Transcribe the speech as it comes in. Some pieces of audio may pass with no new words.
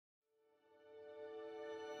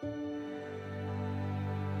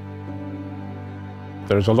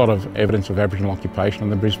There is a lot of evidence of Aboriginal occupation on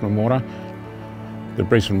the Brisbane Water. The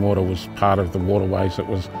Brisbane Water was part of the waterways that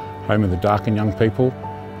was home of the dark and young people.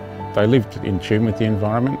 They lived in tune with the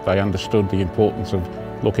environment. They understood the importance of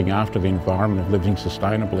looking after the environment, of living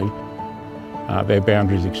sustainably. Their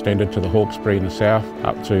boundaries extended to the Hawkesbury in the south,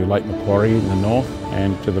 up to Lake Macquarie in the north,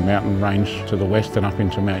 and to the mountain range to the west and up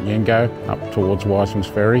into Mount Yengo, up towards Wiseman's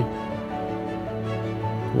Ferry.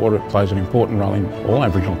 Water plays an important role in all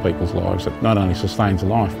Aboriginal people's lives. It not only sustains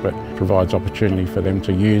life, but provides opportunity for them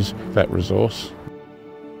to use that resource.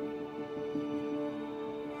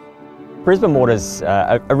 Brisbane Water's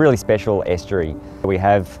a really special estuary. We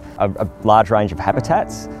have a large range of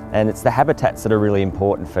habitats, and it's the habitats that are really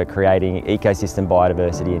important for creating ecosystem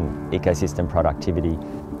biodiversity and ecosystem productivity.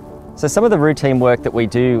 So some of the routine work that we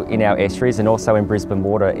do in our estuaries and also in Brisbane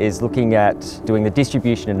Water is looking at doing the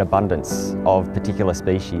distribution and abundance of particular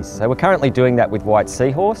species. So we're currently doing that with white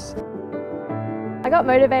seahorse. I got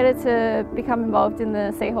motivated to become involved in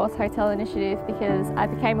the Seahorse Hotel initiative because I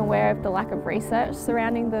became aware of the lack of research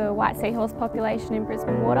surrounding the white seahorse population in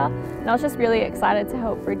Brisbane Water, and I was just really excited to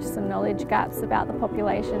help bridge some knowledge gaps about the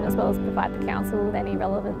population as well as provide the council with any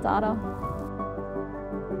relevant data.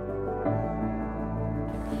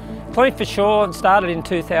 Clean for Shore started in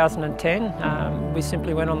 2010. We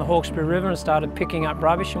simply went on the Hawkesbury River and started picking up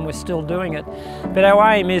rubbish, and we're still doing it. But our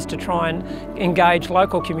aim is to try and engage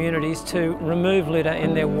local communities to remove litter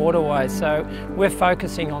in their waterways. So we're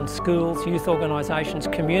focusing on schools, youth organisations,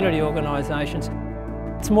 community organisations.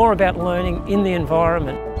 It's more about learning in the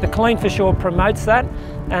environment. The Clean for Shore promotes that,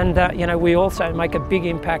 and we also make a big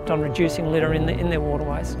impact on reducing litter in their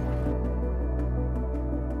waterways.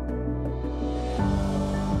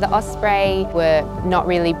 The Osprey were not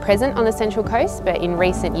really present on the Central Coast, but in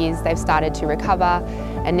recent years they've started to recover,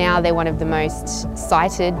 and now they're one of the most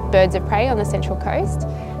sighted birds of prey on the Central Coast,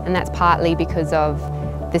 and that's partly because of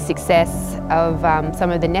the success of some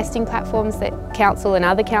of the nesting platforms that council and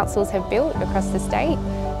other councils have built across the state.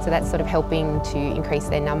 So that's sort of helping to increase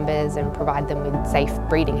their numbers and provide them with safe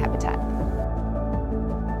breeding habitat.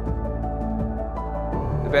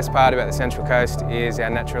 The best part about the Central Coast is our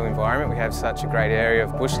natural environment. We have such a great area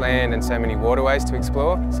of bushland and so many waterways to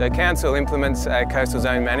explore. So Council implements a coastal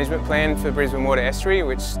zone management plan for Brisbane Water Estuary,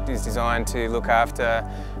 which is designed to look after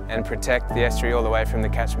and protect the estuary all the way from the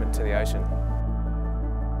catchment to the ocean.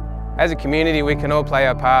 As a community, we can all play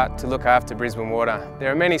our part to look after Brisbane Water. There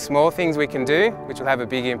are many small things we can do which will have a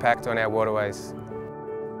big impact on our waterways.